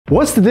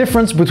What's the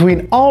difference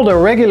between all the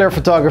regular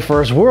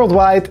photographers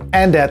worldwide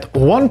and that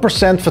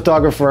 1%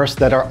 photographers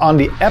that are on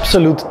the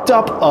absolute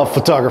top of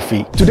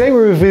photography? Today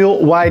we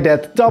reveal why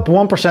that top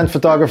 1%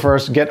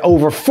 photographers get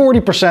over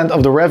 40%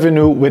 of the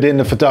revenue within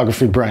the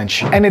photography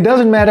branch. And it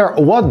doesn't matter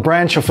what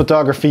branch of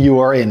photography you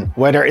are in,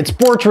 whether it's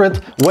portrait,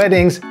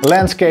 weddings,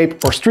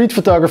 landscape or street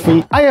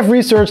photography. I have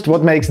researched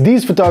what makes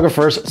these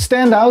photographers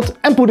stand out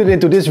and put it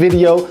into this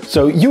video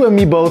so you and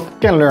me both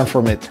can learn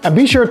from it. And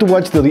be sure to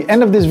watch till the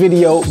end of this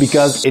video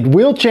because it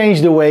will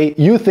change the way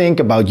you think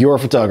about your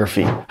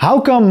photography.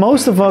 How come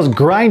most of us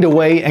grind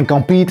away and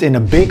compete in a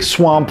big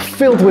swamp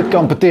filled with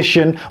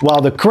competition while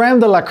the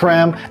crème de la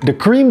crème, the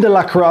cream de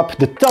la crop,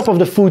 the top of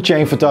the food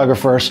chain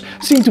photographers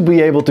seem to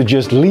be able to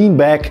just lean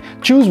back,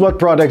 choose what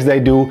products they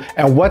do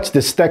and watch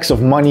the stacks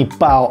of money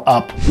pile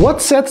up?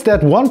 What sets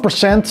that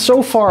 1%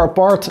 so far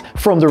apart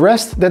from the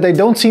rest that they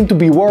don't seem to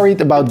be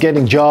worried about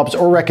getting jobs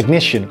or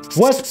recognition?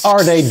 What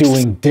are they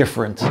doing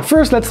different?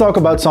 First, let's talk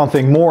about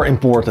something more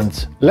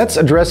important. Let's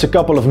address a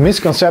couple of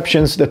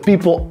misconceptions that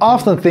people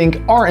often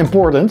think are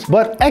important,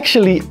 but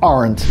actually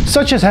aren't,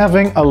 such as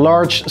having a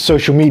large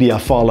social media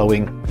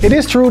following. It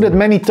is true that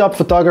many top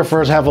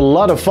photographers have a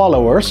lot of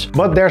followers,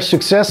 but their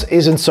success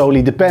isn't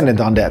solely dependent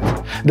on that.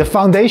 The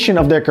foundation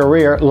of their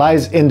career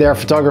lies in their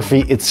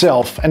photography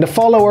itself, and the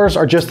followers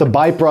are just a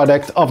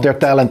byproduct of their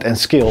talent and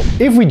skill.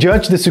 If we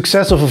judge the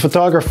success of a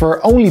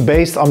photographer only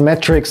based on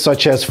metrics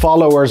such as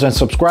followers and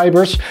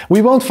subscribers,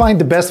 we won't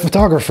find the best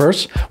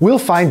photographers, we'll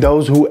find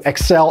those who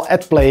excel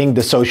at playing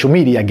the social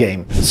media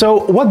game.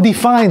 So what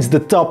defines the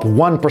top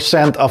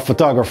 1% of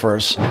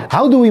photographers?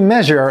 How do we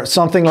measure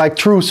something like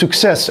true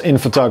success in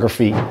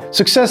photography?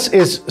 Success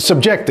is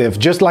subjective,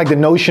 just like the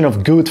notion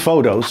of good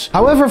photos.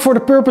 However, for the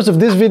purpose of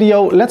this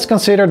video, let's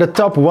consider the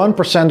top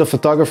 1% of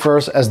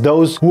photographers as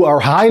those who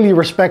are highly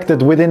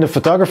respected within the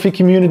photography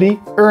community,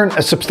 earn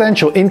a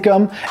substantial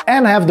income,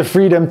 and have the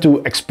freedom to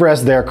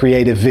express their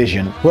creative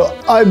vision. Well,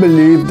 I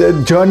believe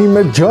that Johnny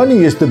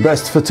McJohnny is the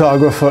best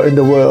photographer in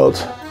the world.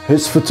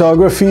 His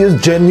photography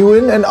is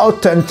genuine and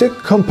authentic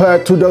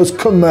compared to those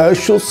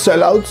commercial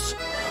sellouts.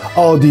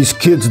 All these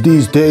kids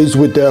these days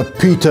with their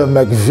Peter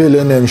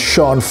McVillain and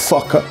Sean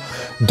Fucker,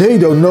 they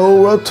don't know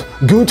what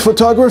good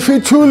photography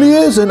truly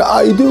is, and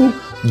I do.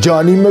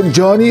 Johnny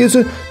McJohnny is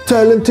a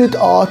talented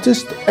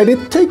artist, and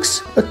it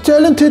takes a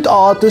talented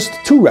artist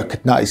to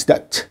recognize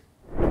that.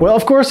 Well,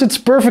 of course, it's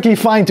perfectly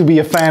fine to be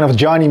a fan of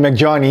Johnny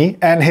McJohnny,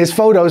 and his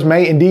photos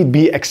may indeed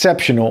be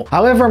exceptional.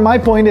 However, my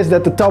point is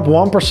that the top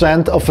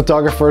 1% of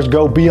photographers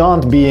go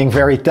beyond being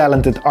very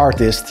talented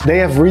artists. They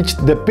have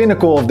reached the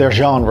pinnacle of their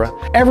genre.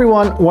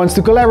 Everyone wants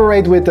to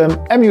collaborate with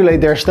them, emulate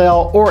their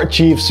style, or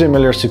achieve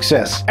similar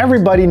success.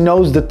 Everybody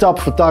knows the top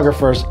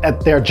photographers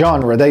at their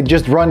genre. They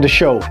just run the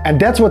show. And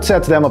that's what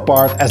sets them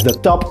apart as the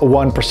top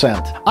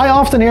 1%. I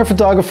often hear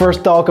photographers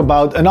talk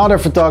about another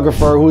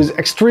photographer who is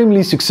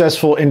extremely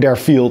successful in their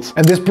field.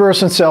 And this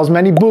person sells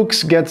many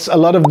books, gets a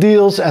lot of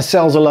deals and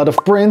sells a lot of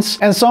prints.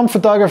 And some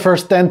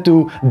photographers tend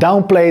to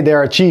downplay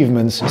their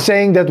achievements,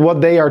 saying that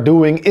what they are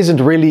doing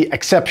isn't really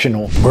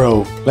exceptional.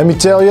 Bro, let me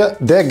tell you,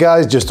 that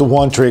guy's just a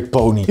one-trick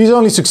pony. He's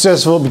only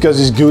successful because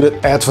he's good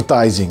at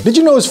advertising. Did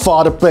you know his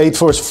father paid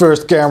for his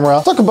first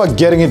camera? Talk about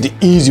getting it the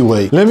easy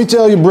way. Let me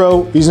tell you,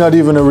 bro, he's not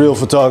even a real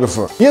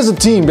photographer. He has a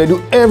team, they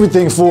do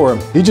everything for him.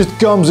 He just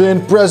comes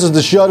in, presses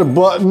the shutter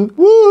button.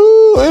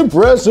 Woohoo,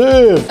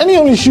 impressive! And he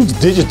only shoots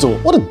digital.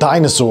 What a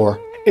dinosaur.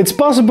 It's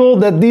possible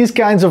that these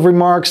kinds of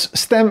remarks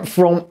stem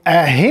from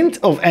a hint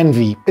of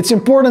envy. It's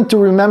important to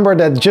remember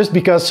that just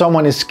because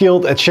someone is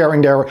skilled at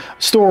sharing their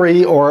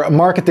story or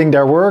marketing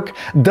their work,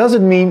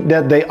 doesn't mean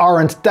that they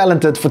aren't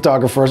talented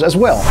photographers as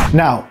well.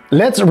 Now,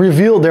 let's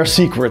reveal their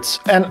secrets.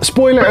 And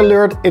spoiler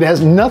alert, it has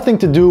nothing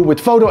to do with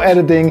photo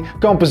editing,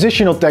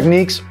 compositional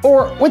techniques,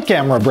 or with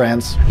camera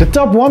brands. The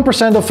top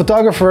 1% of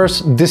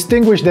photographers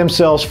distinguish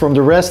themselves from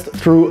the rest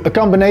through a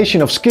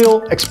combination of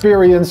skill,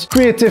 experience,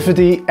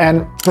 creativity,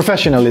 and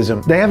professionalism.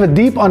 They have a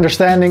deep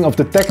understanding of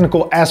the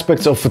technical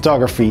aspects of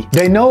photography.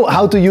 They know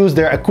how to use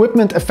their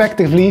equipment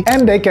effectively,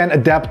 and they can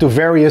adapt to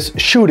various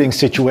shooting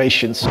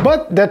situations.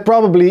 But that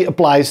probably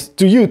applies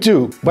to you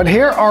too. But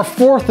here are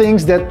 4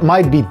 things that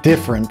might be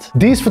different.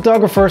 These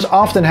photographers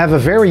often have a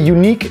very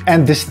unique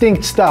and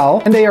distinct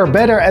style, and they are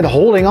better at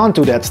holding on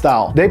to that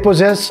style. They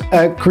possess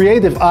a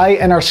creative eye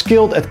and are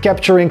skilled at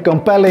capturing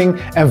compelling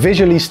and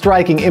visually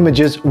striking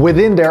images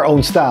within their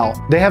own style.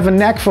 They have a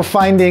knack for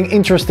finding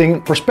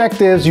interesting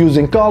perspectives,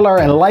 using color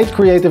and light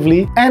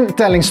creatively, and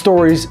telling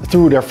stories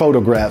through their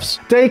photographs.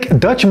 Take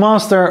Dutch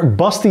master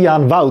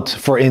Bastiaan Wout,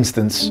 for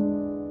instance.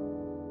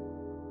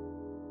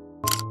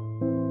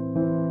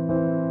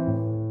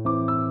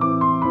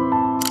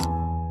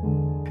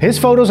 His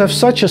photos have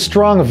such a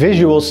strong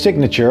visual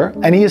signature,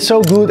 and he is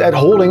so good at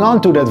holding on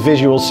to that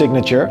visual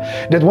signature,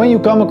 that when you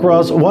come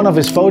across one of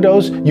his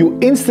photos, you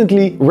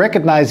instantly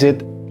recognize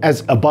it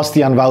as a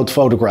Bastiaan Wout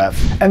photograph.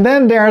 And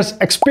then there's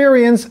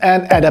experience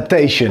and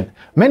adaptation.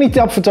 Many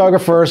top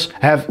photographers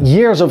have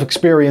years of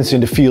experience in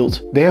the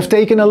field. They have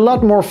taken a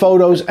lot more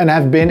photos and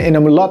have been in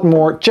a lot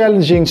more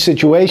challenging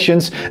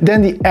situations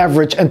than the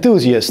average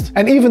enthusiast.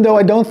 And even though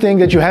I don't think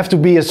that you have to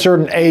be a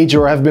certain age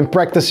or have been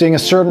practicing a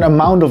certain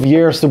amount of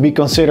years to be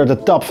considered a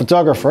top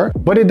photographer,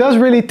 but it does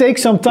really take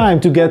some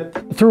time to get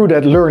through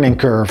that learning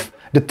curve.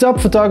 The top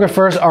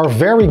photographers are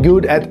very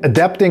good at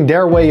adapting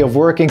their way of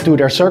working to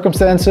their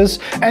circumstances,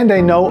 and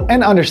they know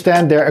and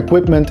understand their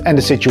equipment and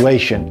the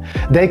situation.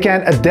 They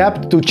can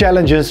adapt to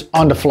challenges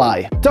on the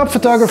fly. Top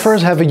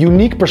photographers have a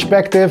unique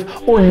perspective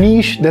or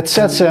niche that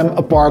sets them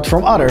apart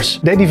from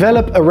others. They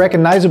develop a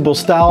recognizable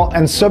style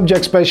and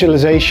subject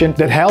specialization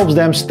that helps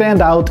them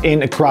stand out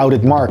in a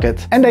crowded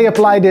market. And they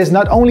apply this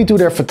not only to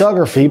their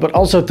photography but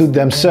also to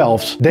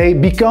themselves. They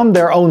become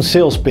their own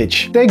sales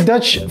pitch. Take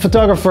Dutch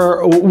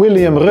photographer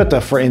William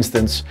Rutte, for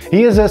instance.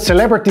 He is a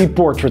celebrity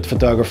portrait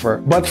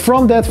photographer, but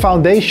from that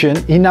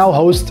foundation he now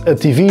hosts a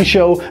TV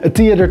show, a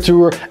theater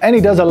tour, and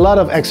he does a lot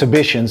of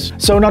exhibitions.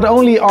 So not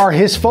only are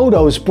his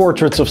photos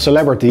portraits of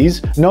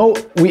celebrities, no,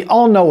 we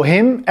all know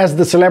him as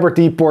the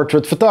celebrity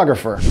portrait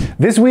photographer.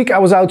 This week I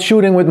was out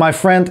shooting with my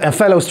friend and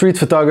fellow street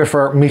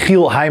photographer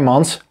Michiel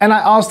Heijmans, and I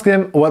asked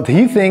him what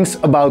he thinks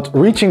about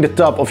reaching the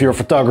top of your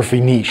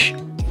photography niche.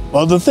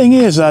 Well, the thing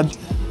is that,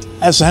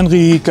 as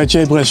Henri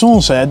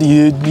Cartier-Bresson said,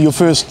 your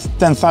first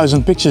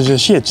 10,000 pictures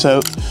is shit, so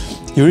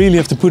you really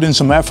have to put in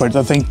some effort.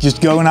 I think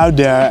just going out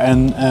there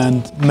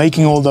and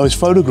making all those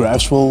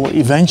photographs will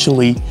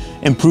eventually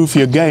improve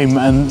your game,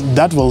 and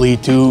that will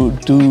lead to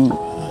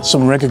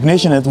some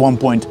recognition at one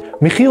point.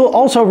 Michiel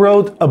also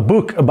wrote a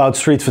book about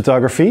street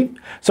photography,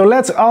 so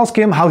let's ask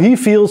him how he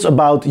feels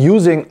about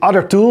using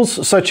other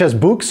tools such as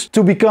books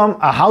to become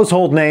a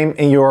household name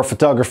in your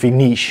photography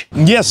niche.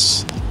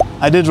 Yes,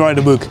 I did write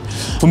a book.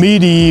 For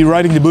me,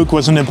 writing the book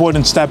was an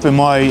important step in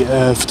my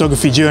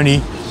photography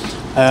journey,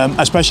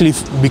 especially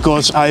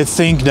because I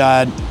think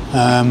that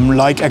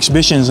like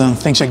exhibitions and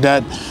things like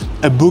that,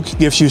 a book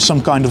gives you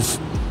some kind of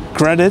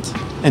credit,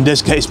 in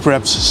this case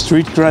perhaps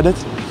street credit.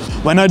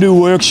 When I do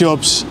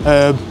workshops,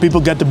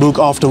 people get the book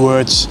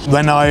afterwards.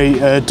 When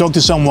I talk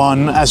to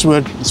someone, as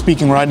we're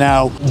speaking right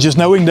now, just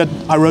knowing that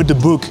I wrote the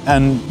book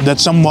and that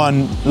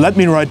someone let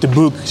me write the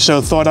book,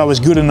 so thought I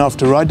was good enough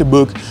to write the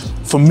book,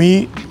 for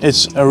me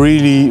it's a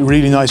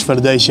really nice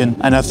validation.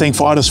 And I think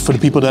for others, for the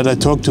people that I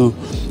talk to,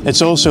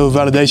 it's also a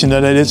validation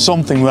that I did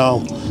something well,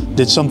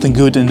 did something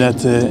good in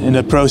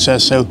that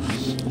process. So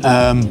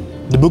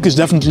the book is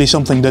definitely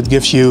something that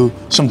gives you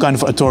some kind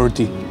of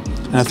authority.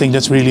 And I think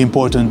that's really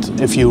important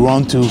if you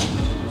want to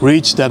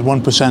reach that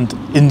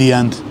 1% in the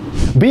end.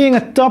 Being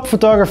a top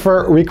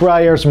photographer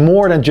requires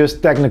more than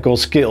just technical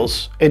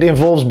skills. It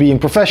involves being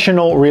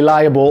professional,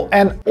 reliable,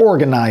 and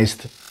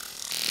organized.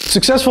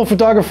 Successful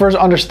photographers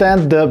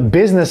understand the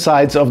business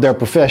sides of their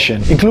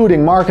profession,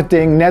 including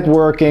marketing,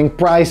 networking,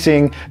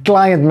 pricing,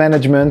 client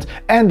management,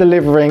 and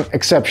delivering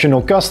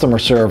exceptional customer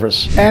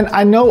service. And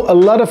I know a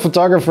lot of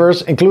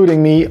photographers,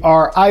 including me,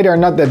 are either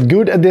not that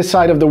good at this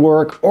side of the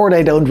work or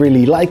they don't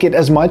really like it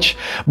as much,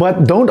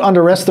 but don't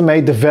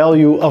underestimate the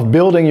value of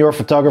building your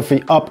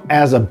photography up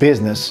as a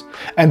business.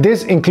 And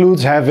this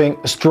includes having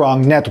a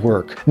strong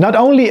network. Not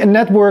only a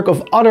network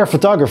of other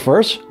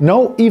photographers,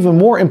 no, even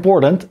more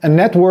important, a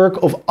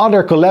network of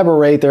other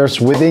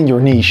collaborators within your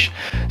niche.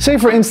 Say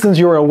for instance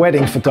you're a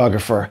wedding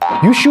photographer.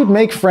 You should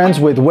make friends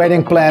with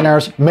wedding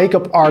planners,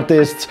 makeup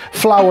artists,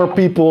 flower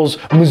peoples,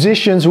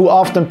 musicians who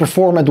often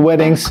perform at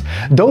weddings.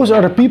 Those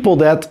are the people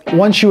that,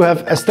 once you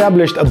have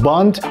established a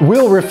bond,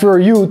 will refer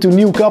you to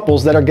new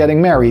couples that are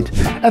getting married.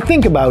 And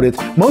think about it,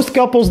 most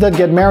couples that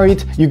get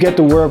married you get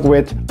to work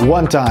with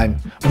one time.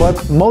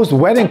 But most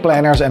wedding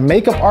planners and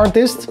makeup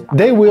artists,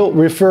 they will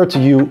refer to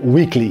you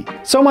weekly.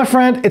 So my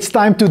friend, it's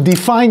time to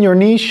define your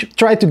niche,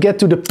 try to get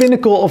to the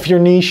pinnacle of your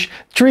niche,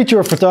 treat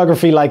your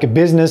photography like a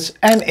business,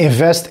 and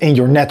invest in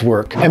your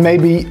network. And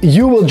maybe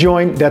you will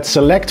join that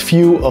select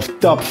few of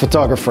top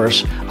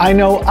photographers. I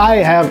know I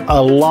have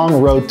a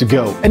long road to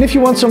go. And if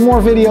you want some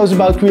more videos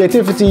about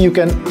creativity, you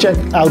can check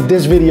out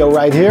this video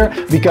right here,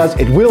 because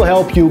it will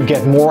help you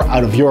get more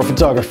out of your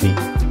photography.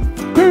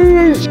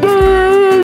 Peace!